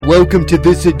Welcome to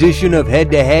this edition of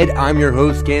Head to Head. I'm your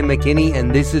host, Cam McKinney,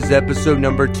 and this is episode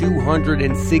number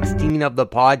 216 of the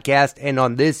podcast. And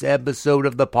on this episode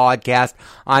of the podcast,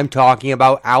 I'm talking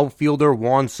about outfielder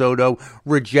Juan Soto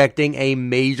rejecting a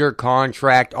major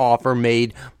contract offer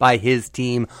made by his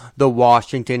team, the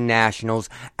Washington Nationals.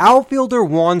 Outfielder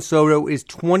Juan Soto is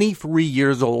 23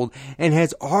 years old and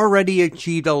has already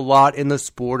achieved a lot in the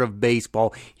sport of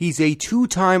baseball. He's a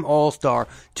two-time All-Star,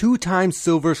 two-time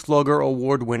Silver Slugger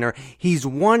Award winner. He's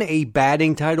won a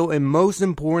batting title, and most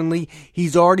importantly,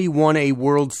 he's already won a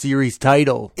World Series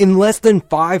title. In less than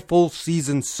 5 full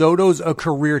seasons, Soto's a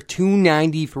career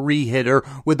 .293 hitter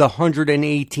with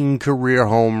 118 career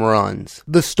home runs.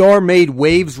 The star made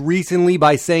waves recently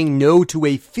by saying no to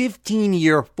a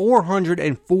 15-year,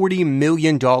 $440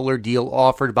 million deal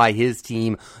offered by his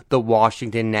team, the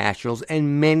Washington Nationals,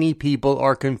 and many people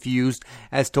are confused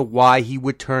as to why he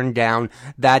would turn down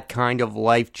that kind of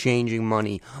life-changing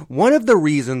money. One of the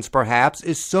reasons, perhaps,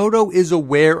 is Soto is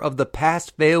aware of the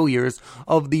past failures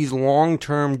of these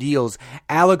long-term deals.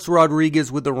 Alex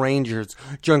Rodriguez with the Rangers,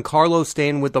 Giancarlo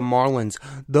Stanton with the Marlins.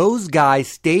 Those guys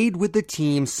stayed with the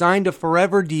team, signed a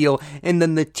forever deal, and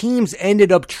then the teams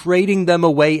ended up trading them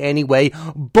away anyway,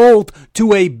 both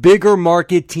to a bigger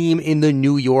market team in the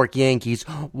New York Yankees.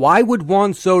 Why would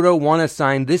Juan Soto want to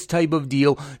sign this type of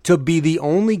deal to be the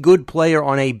only good player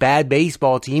on a bad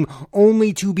baseball team,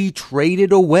 only to be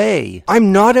traded away?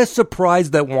 I'm not as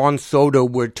surprised that Juan Soto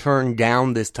would turn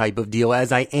down this type of deal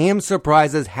as I am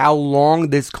surprised as how long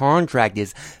this contract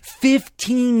is.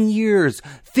 15 years.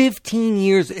 15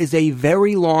 years is a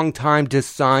very long time to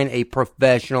sign a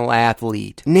professional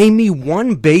athlete. Name me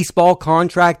one baseball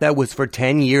contract that was for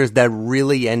 10 years that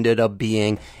really ended up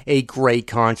being a great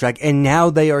contract, and now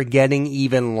they are getting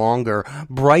even longer.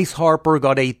 Bryce Harper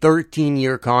got a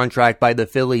 13-year contract by the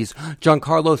Phillies.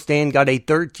 Giancarlo Stanton got a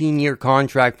 13-year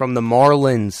contract from the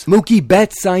Marlins. Mookie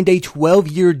Betts signed a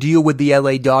 12-year deal with the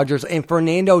LA Dodgers, and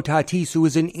Fernando Tatis, who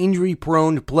is an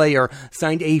injury-prone player,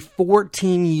 signed a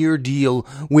 14-year deal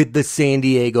with the San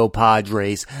Diego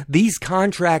Padres. These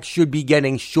contracts should be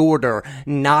getting shorter,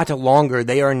 not longer.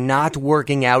 They are not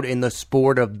working out in the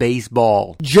sport of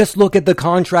baseball. Just look at the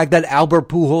contract that Albert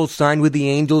Pujols signed with the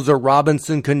Angels or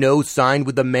Robinson Cano signed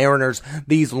with the Mariners.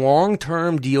 These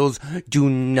long-term deals do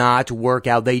not work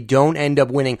out. They don't end up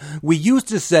winning. We used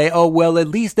to say, oh, well, at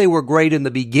least they were great in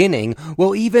the beginning.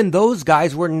 Well, even those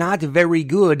guys were not very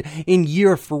good in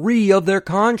year 3 of their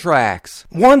contracts.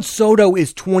 Juan Soto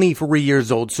is 23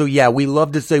 years old, so yeah, we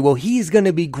love to say, well, he's going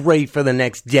to be great for the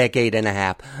next decade and a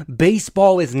half.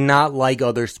 Baseball is not like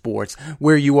other sports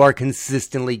where you are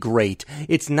consistently great.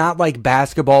 It's not like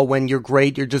basketball when you're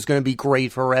great, you're just going to be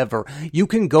great forever. You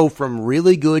can go from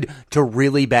really good to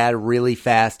really bad really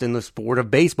fast in the sport of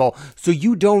baseball, so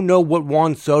you don't know what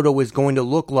Juan Soto is going to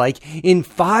look like in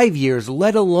 5 years,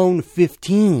 let alone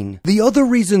 15. The other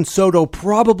reason Soto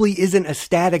probably isn't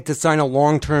ecstatic to sign a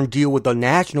long-term deal with the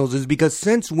Nationals is because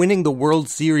since winning the World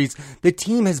Series, the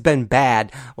team has been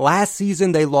bad. Last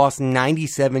season, they lost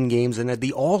 97 games, and at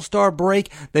the All-Star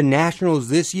break, the Nationals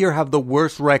this year have the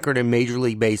worst record in Major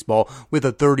League Baseball with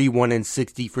a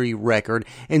 31-63 record,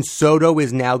 and Soto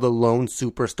is now the lone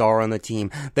superstar on the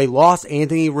team. They lost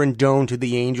Anthony Rendon to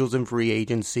the Angels in free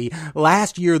agency.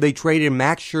 Last year, they traded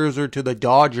Max Scherzer to the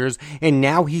Dodgers, and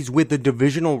now he's with the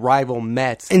divisional rival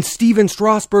Mets. And Steven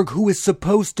Strasburg, who is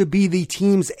supposed to be the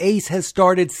team's ace, has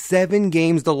started 7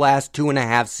 games the last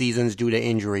 2.5 seasons due to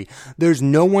injury. There's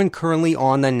no one currently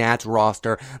on the Nats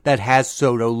roster that has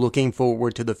Soto looking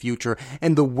forward to the future,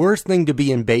 and the worst thing to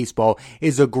be in baseball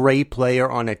is a great player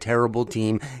on a terrible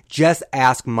team. Just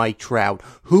ask Mike Trout.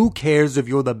 Who cares if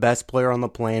you're the best player on the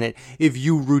planet if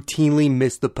you routinely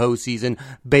miss the postseason,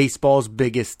 baseball's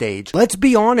biggest stage? Let's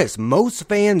be honest, most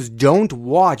fans don't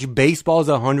watch baseball's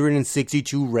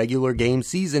 162 regular game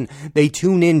season. They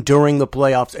tune in during the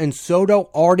playoffs, and Soto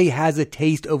already has a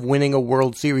taste of winning a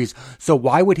World Series, so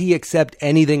why would he accept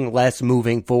anything less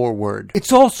moving forward?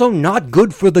 It's also not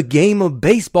good for the game of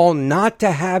baseball not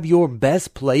to have your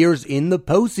best players in the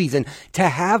postseason. To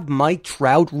have Mike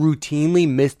Trout routinely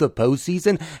miss the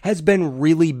postseason has been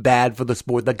really bad for the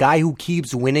sport. The guy who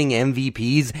keeps winning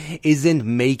MVPs isn't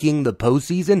making the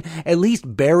postseason. At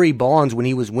least Barry Bonds, when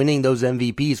he was winning those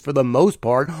MVPs, for the most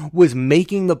part, was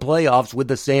making the playoffs with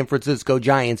the San Francisco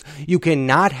Giants. You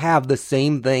cannot have the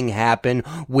same thing happen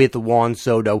with Juan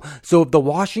Soto. So if the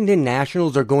Washington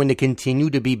Nationals are going to continue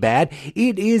to be bad,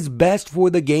 it is best for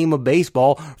the game of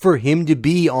baseball for him to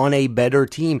be on a better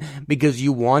team, because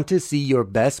you want to see your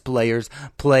best players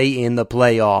play in the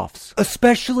playoffs.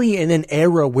 Especially in an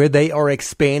era where they are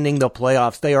expanding the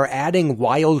playoffs. They are adding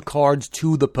wild cards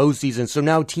to the postseason. So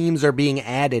now teams teams are being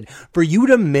added, for you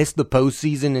to miss the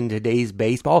postseason in today's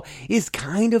baseball is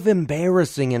kind of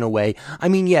embarrassing in a way. I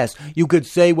mean, yes, you could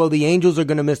say, well, the Angels are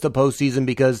going to miss the postseason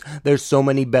because there's so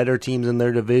many better teams in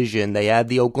their division. They had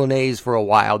the Oakland A's for a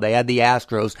while. They had the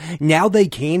Astros. Now they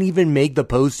can't even make the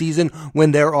postseason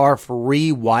when there are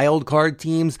 3 wild card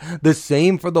teams. The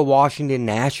same for the Washington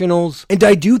Nationals. And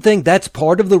I do think that's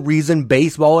part of the reason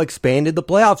baseball expanded the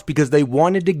playoffs, because they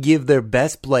wanted to give their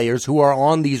best players who are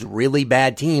on these really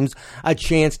bad teams a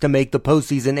chance to make the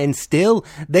postseason, and still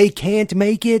they can't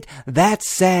make it. That's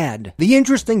sad. The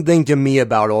interesting thing to me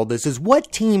about all this is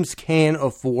what teams can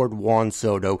afford Juan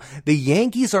Soto. The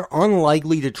Yankees are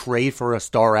unlikely to trade for a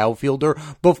star outfielder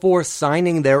before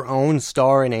signing their own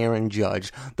star in Aaron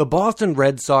Judge. The Boston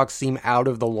Red Sox seem out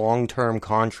of the long-term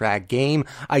contract game.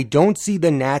 I don't see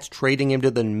the Nats trading him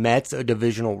to the Mets, a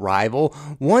divisional rival.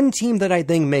 One team that I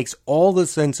think makes all the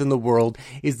sense in the world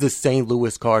is the St.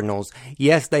 Louis Cardinals.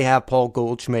 Yes, they have Paul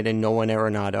Goldschmidt and Nolan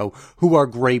Arenado, who are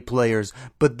great players,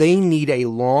 but they need a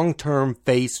long-term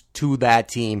face to that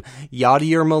team.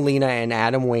 Yadier Molina and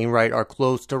Adam Wainwright are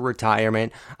close to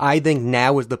retirement. I think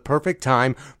now is the perfect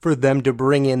time for them to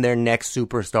bring in their next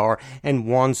superstar, and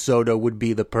Juan Soto would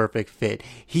be the perfect fit.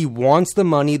 He wants the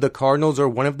money. The Cardinals are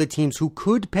one of the teams who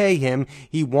could pay him.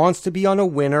 He wants to be on a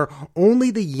winner.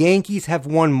 Only the Yankees have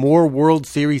won more World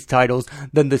Series titles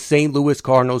than the St. Louis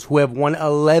Cardinals, who have won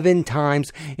 11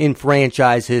 times in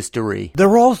franchise history.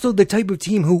 They're also the type of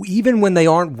team who, even when they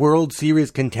aren't World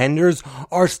Series contenders,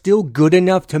 are still good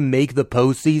enough to make the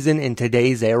postseason in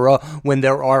today's era when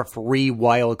there are 3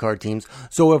 wildcard teams.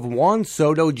 So if Juan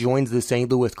Soto joins the St.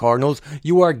 Louis Cardinals,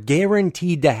 you are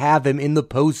guaranteed to have him in the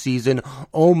postseason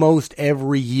almost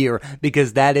every year,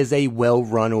 because that is a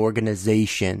well-run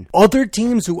organization. Other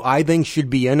teams who I think should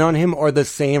be in on him are the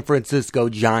San Francisco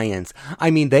Giants.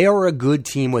 I mean, they are a good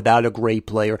team without a great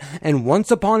player, and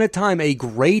once upon a time, a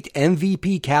great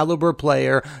MVP caliber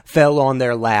player fell on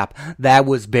their lap. That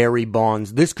was Barry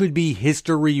Bonds. This could be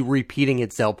history repeating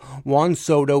itself. Juan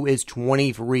Soto is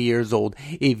 23 years old.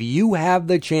 If you have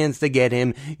the chance to get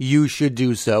him, you should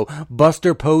do so.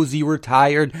 Buster Posey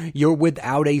retired. You're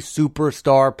without a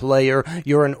superstar player.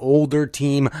 You're an older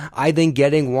team. I think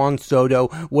getting Juan Soto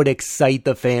would excite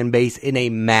the fan base in a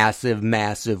massive,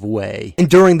 massive way. And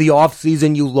during the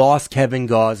offseason, you lost Kevin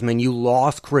Gausman. You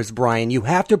lost Chris Bryant. You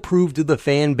have to prove to the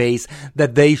fan base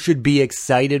that they should be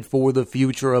excited for the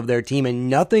future of their team, and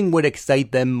nothing would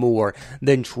excite them more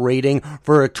than trading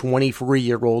for a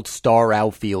 23-year-old star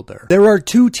outfielder. There are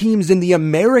 2 teams in the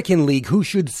American League who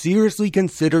should seriously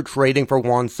consider trading for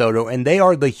Juan Soto, and they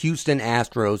are the Houston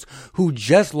Astros, who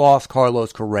just lost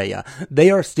Carlos Correa. They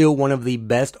are still one of the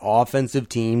best offensive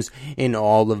teams in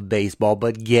all of baseball,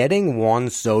 but getting Juan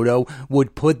Soto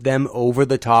would put them over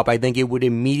the top. I think it would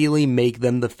immediately make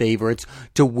them the favorites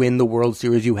to win the World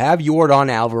Series. You have Yordan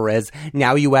Alvarez.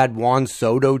 Now you add Juan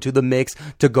Soto to the mix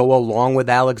to go along with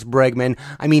Alex Bregman.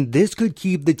 I mean, this could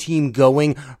keep the team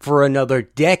going for another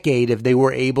decade if they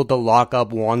were able to lock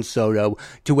up Juan Soto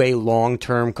to a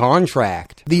long-term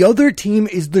contract. The other team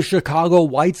is the Chicago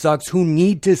White Sox, who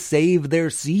need to save their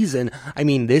season. I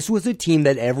mean, this was a team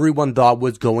that everyone thought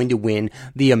was going to win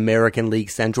the American League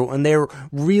Central, and they're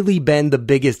really been the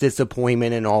biggest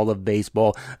disappointment in all of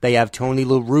baseball. They have Tony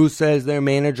La Russa as their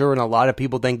manager, and a lot of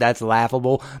people think that's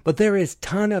laughable, but there is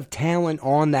ton of talent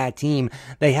on that team.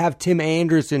 They have Tim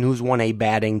Anderson, who's won a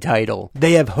batting title.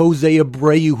 They have Jose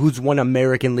Abreu, who's won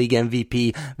American League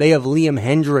MVP. They have Liam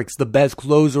Hendricks, the best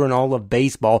closer in all of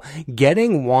baseball.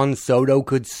 Getting Juan Soto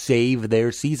could save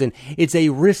their season. It's a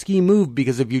risky move,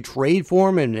 because if you trade for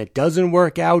him and it doesn't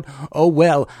work out, oh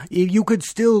well, you could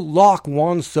still lock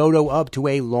Juan Soto up to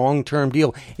a long-term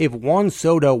deal. If Juan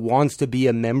Soto wants to be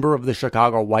a member of the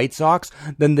Chicago White Sox,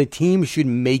 then the team should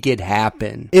make it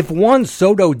happen. If Juan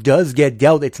Soto does get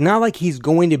dealt, it's not like he's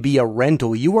going to be a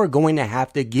rental. You are going to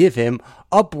have to give him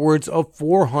upwards of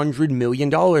 $400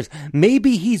 million.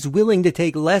 Maybe he's willing to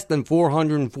take less than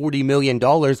 $440 million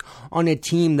on a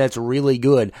team that's really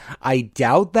good. I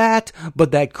doubt that,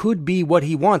 but that could be what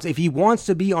he wants. If he wants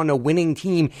to be on a winning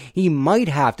team, he might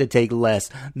have to take less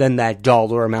than that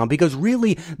dollar amount, because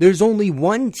really, there's only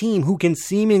one team who can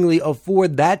seemingly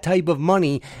afford that type of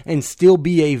money and still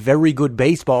be a very good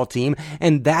baseball team,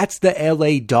 and that's the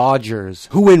LA Dodgers,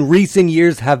 who in recent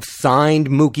years have signed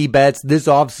Mookie Betts. This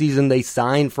offseason, they signed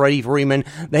sign Freddie Freeman.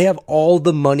 They have all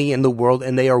the money in the world,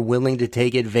 and they are willing to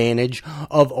take advantage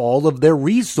of all of their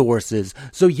resources.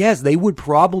 So yes, they would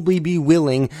probably be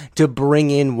willing to bring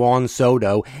in Juan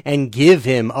Soto and give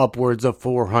him upwards of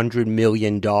 $400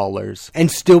 million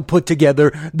and still put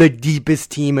together the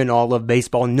deepest team in all of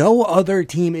baseball. No other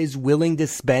team is willing to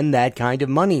spend that kind of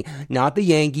money. Not the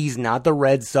Yankees, not the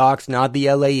Red Sox, not the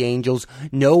LA Angels.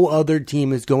 No other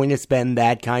team is going to spend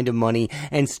that kind of money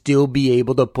and still be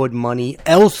able to put money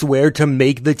elsewhere to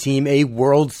make the team a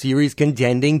World Series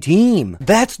contending team.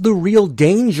 That's the real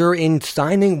danger in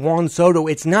signing Juan Soto.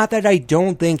 It's not that I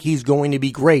don't think he's going to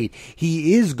be great.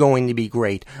 He is going to be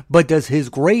great. But does his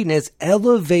greatness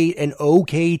elevate an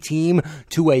okay team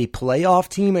to a playoff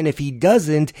team? And if he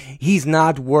doesn't, he's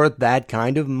not worth that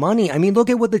kind of money. I mean, look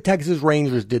at what the Texas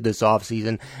Rangers did this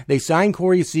offseason. They signed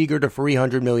Corey Seager to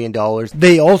 $300 million.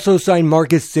 They also signed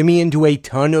Marcus Semien to a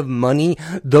ton of money.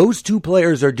 Those two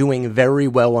players are doing very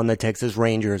well on the Texas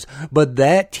Rangers, but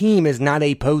that team is not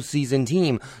a postseason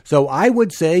team. So I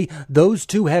would say those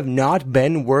two have not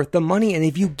been worth the money. And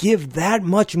if you give that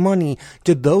much money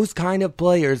to those kind of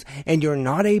players and you're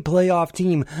not a playoff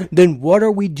team, then what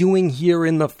are we doing here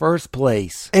in the first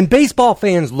place? And baseball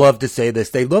fans love to say this.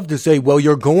 They love to say, well,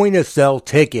 you're going to sell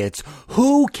tickets.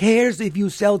 Who cares if you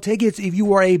sell tickets if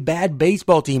you are a bad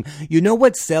baseball team? You know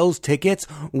what sells tickets?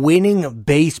 Winning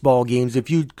baseball games. If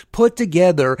you put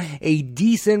together a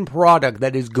decent product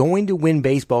that is going to win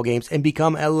baseball games and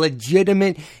become a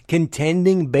legitimate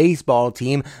contending baseball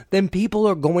team, then people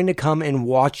are going to come and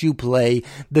watch you play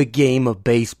the game of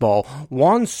baseball.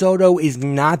 Juan Soto is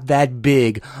not that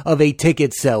big of a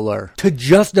ticket seller to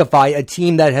justify a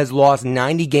team that has lost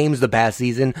 90 games the past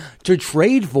season to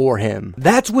trade for him.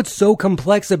 That's what's so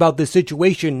complex about this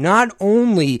situation. Not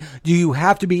only do you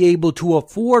have to be able to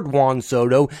afford Juan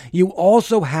Soto, you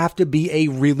also have to be a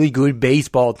really good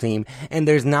baseball team, and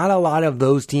there's not a lot of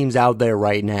those teams out there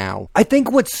right now. I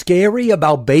think what's scary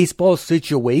about baseball's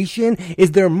situation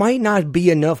is there might not be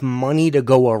enough money to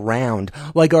go around.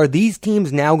 Like, are these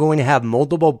teams now going to have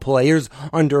multiple players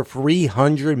under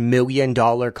 $300 million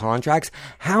contracts?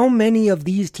 How many of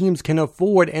these teams can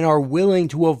afford and are willing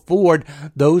to afford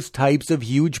those types of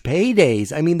huge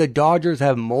paydays? I mean, the Dodgers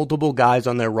have multiple guys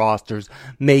on their rosters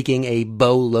making a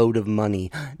boatload of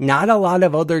money. Not a lot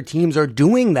of other teams are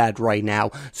doing that right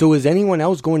now. So is anyone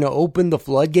else going to open the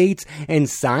floodgates and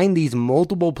sign these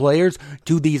multiple players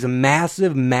to these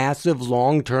massive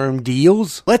long-term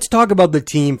deals? Let's talk about the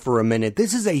team for a minute.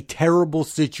 This is a terrible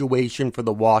situation for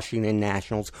the Washington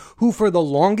Nationals, who for the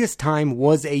longest time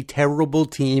was a terrible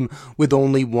team with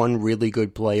only one really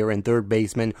good player and third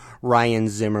baseman Ryan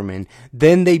Zimmerman.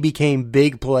 Then they became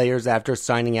big players after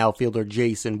signing outfielder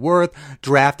Jason Worth,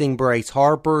 drafting Bryce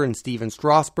Harper and Steven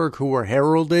Strasburg, who were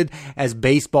heralded as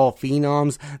baseball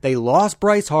phenoms. They lost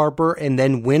Bryce Harper and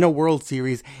then win a World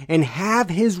Series and have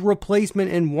his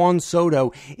replacement in Juan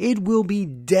Soto. It will be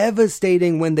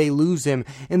devastating when they lose him,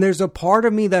 and there's a part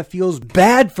of me that feels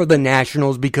bad for the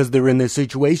Nationals because they're in this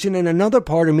situation, and another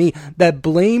part of me that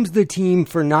blames the team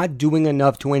for not doing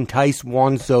enough to entice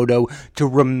Juan Soto to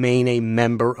remain a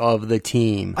member of the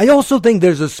team. I also think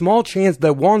there's a small chance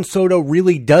that Juan Soto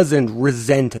really doesn't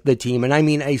resent the team, and I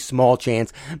mean a small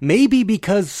chance. Maybe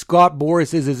because Scott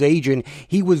Boras is his agent,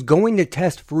 he was going to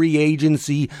test free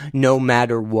agency no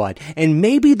matter what. And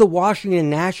maybe the Washington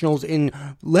Nationals, in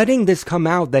letting this come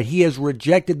out that he has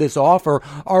rejected this offer,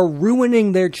 are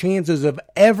ruining their chances of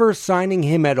ever signing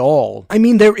him at all. I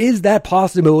mean, there is that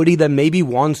possibility that maybe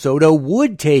Juan Soto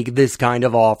would take this kind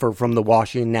of offer from the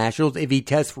Washington Nationals if he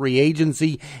tests free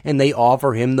agency and they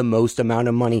offer him the most amount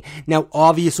of money. Now,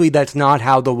 obviously, that's not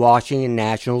how the Washington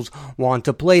Nationals want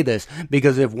to play this,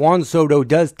 because if Juan Soto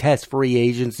does test free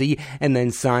agency and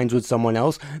then signs with someone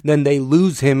else, then they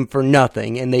lose him for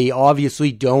nothing, and they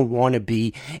obviously don't want to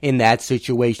be in that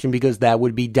situation because that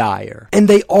would be dire. And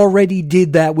they already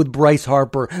did that with Bryce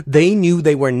Harper. They knew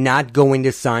they were not going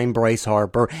to sign Bryce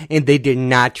Harper, and they did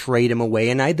not trade him away,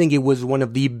 and I think it was one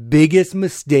of the biggest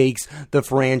mistakes the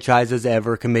franchise has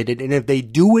ever committed, and if they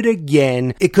do it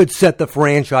again, it could set the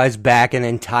franchise back an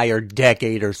entire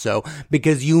decade or so,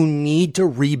 because you need to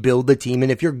rebuild the team,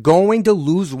 and if you're going to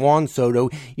lose Juan Soto,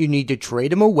 you need to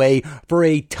trade him away for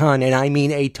a ton, and I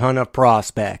mean a ton of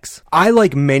prospects. I,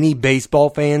 like many baseball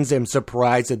fans, am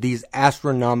surprised at these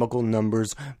astronomical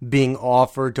numbers being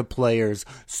offered to players.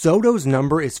 Soto's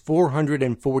number is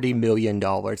 $440 million.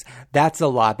 That's a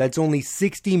lot. That's only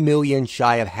 $60 million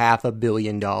shy of $500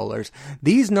 million.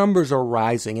 These numbers are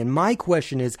rising, and my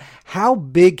question is, how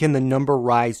big can the number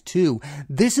rise to?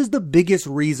 This is the biggest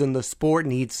reason the sport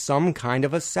needs some kind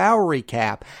of a salary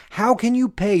cap. How can you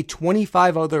pay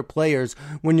 25 other players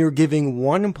when you're giving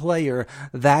one player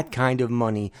that kind of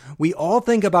money. We all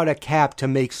think about a cap to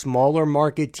make smaller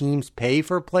market teams pay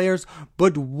for players,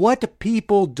 but what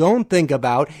people don't think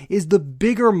about is the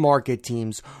bigger market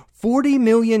teams. $40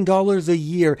 million a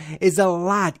year is a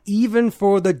lot, even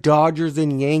for the Dodgers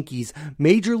and Yankees.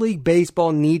 Major League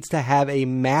Baseball needs to have a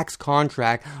max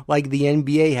contract like the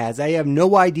NBA has. I have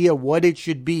no idea what it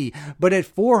should be, but at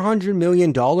 $400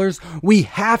 million, we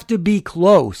have to be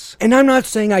close. And I'm not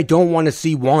saying I don't want to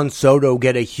see Juan Soto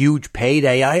get a huge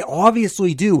payday. I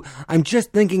obviously do. I'm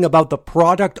just thinking about the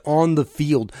product on the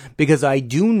field, because I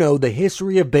do know the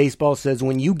history of baseball says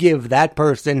when you give that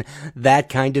person that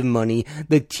kind of money,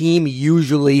 the team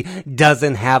usually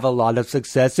doesn't have a lot of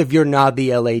success if you're not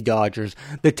the LA Dodgers.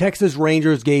 The Texas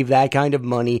Rangers gave that kind of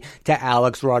money to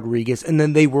Alex Rodriguez, and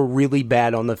then they were really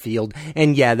bad on the field.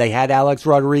 And yeah, they had Alex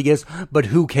Rodriguez, but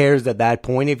who cares at that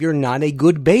point if you're not a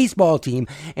good baseball team?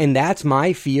 And that's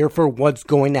my fear for what's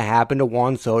going to happen to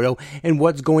Juan Soto and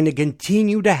what's going to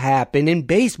continue to happen in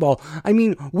baseball. I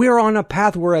mean, we're on a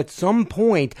path where at some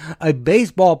point a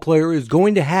baseball player is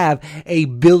going to have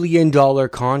 $1 billion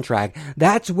contract.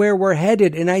 That's where we're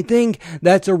headed, and I think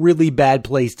that's a really bad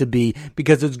place to be,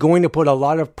 because it's going to put a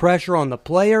lot of pressure on the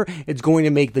player. It's going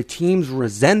to make the teams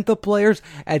resent the players.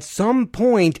 At some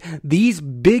point, these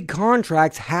big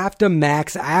contracts have to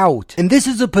max out. And this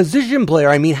is a position player.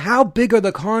 I mean, how big are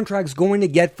the contracts going to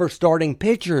get for starting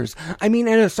pitchers? I mean,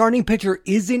 and a starting pitcher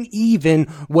isn't even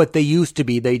what they used to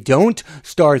be. They don't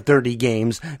start 30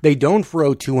 games. They don't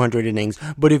throw 200 innings.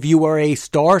 But if you are a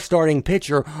star starting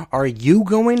pitcher, are you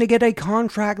going to get a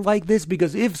contract like this?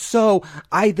 Because if so,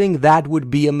 I think that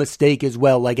would be a mistake as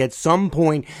well. Like, at some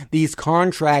point, these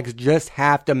contracts just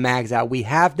have to max out. We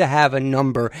have to have a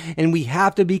number, and we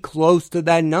have to be close to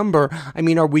that number. I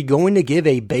mean, are we going to give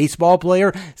a baseball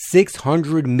player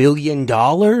 $600 million?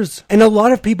 And a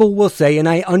lot of people will say, and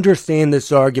I understand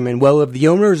this argument, well, if the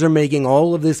owners are making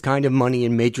all of this kind of money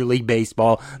in Major League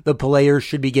Baseball, the players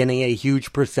should be getting a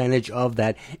huge percentage of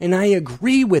that. And I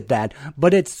agree with that.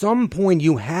 But at some point,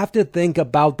 you have to think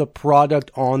about the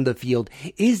product on the field.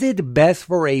 Is it best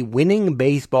for a winning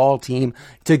baseball team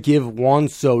to give Juan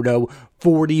Soto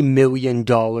 $40 million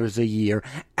a year?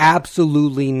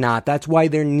 Absolutely not. That's why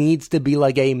there needs to be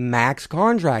like a max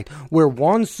contract where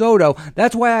Juan Soto,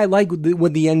 that's why I like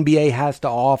what the NBA has to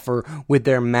offer with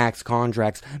their max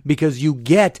contracts, because you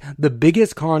get the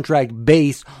biggest contract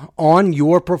based on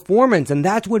your performance, and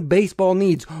that's what baseball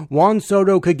needs. Juan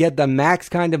Soto could get the max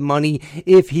kind of money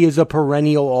if he is a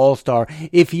perennial all-star,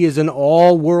 if he is an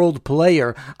all-world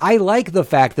player. I like the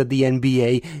fact that the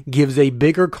NBA gives a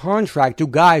bigger contract to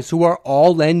guys who are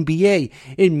all NBA.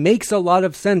 It makes a lot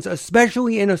of sense,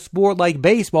 especially in a sport like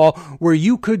baseball, where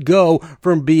you could go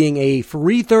from being a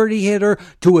 330 hitter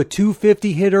to a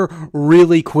 250 hitter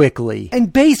really quickly.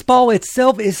 And baseball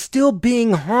itself is still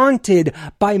being haunted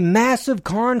by massive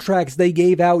contracts they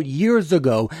gave out years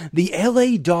ago. The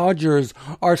LA Dodgers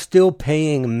are still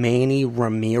paying Manny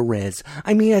Ramirez.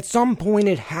 I mean, at some point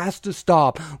it has to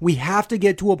stop. We have to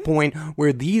get to a point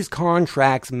where these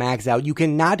contracts max out. You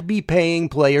cannot be paying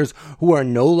players who are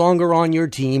no longer on your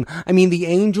team. I mean, the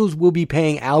Angels will be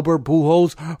paying Albert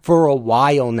Pujols for a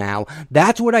while now.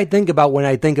 That's what I think about when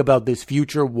I think about this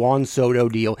future Juan Soto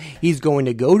deal. He's going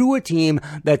to go to a team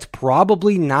that's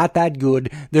probably not that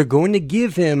good. They're going to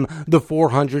give him the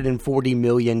 $440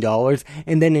 million,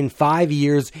 and then in 5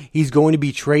 years, he's going to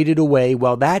be traded away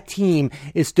while that team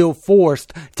is still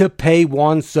forced to pay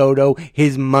Juan Soto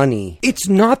his money. It's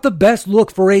not the best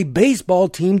look for a baseball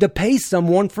team to pay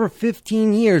someone for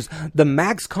 15 years. The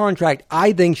max contract,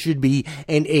 I think, should be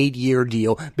an 8-year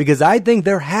deal, because I think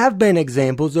there have been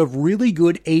examples of really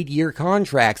good 8-year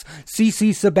contracts. CC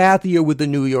Sabathia with the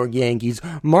New York Yankees.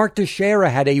 Mark Teixeira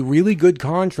had a really good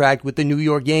contract with the New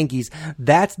York Yankees.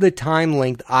 That's the time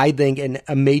length I think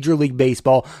a Major League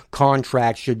Baseball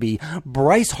contract should be.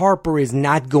 Bryce Harper is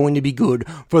not going to be good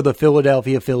for the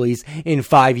Philadelphia Phillies in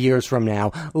 5 years from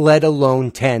now, let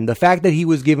alone 10. The fact that he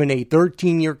was given a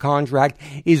 13-year contract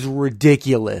is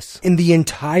ridiculous. In the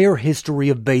entire history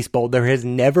of baseball, there has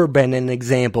never been an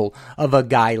example of a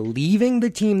guy leaving the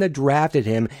team that drafted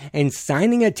him and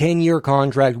signing a 10-year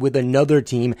contract with another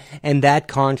team, and that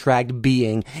contract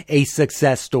being a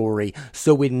success story.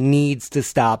 So it needs to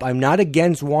stop. I'm not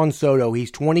against Juan Soto.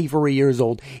 He's 23 years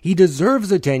old. He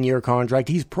deserves a 10-year contract.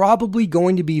 He's probably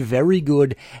going to be very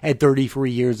good at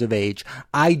 33 years of age.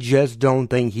 I just don't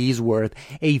think he's worth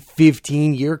a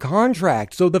 15-year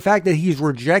contract. So the fact that he's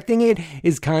rejecting it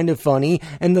is kind kind of funny,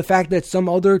 and the fact that some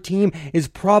other team is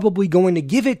probably going to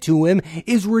give it to him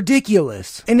is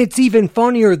ridiculous. And it's even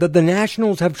funnier that the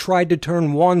Nationals have tried to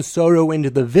turn Juan Soto into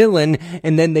the villain,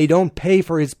 and then they don't pay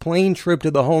for his plane trip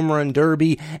to the home run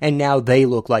derby, and now they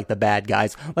look like the bad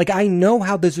guys. Like, I know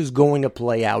how this is going to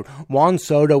play out. Juan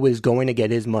Soto is going to get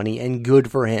his money, and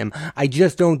good for him. I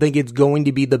just don't think it's going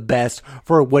to be the best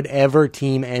for whatever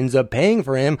team ends up paying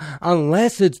for him,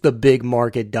 unless it's the big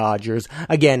market Dodgers.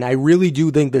 Again, I really do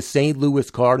think the St. Louis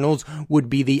Cardinals would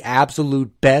be the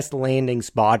absolute best landing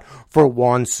spot for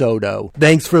Juan Soto.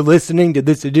 Thanks for listening to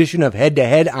this edition of Head to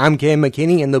Head. I'm Cam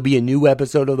McKinney, and there'll be a new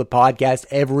episode of the podcast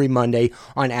every Monday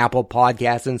on Apple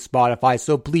Podcasts and Spotify,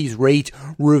 so please rate,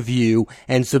 review,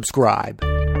 and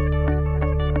subscribe.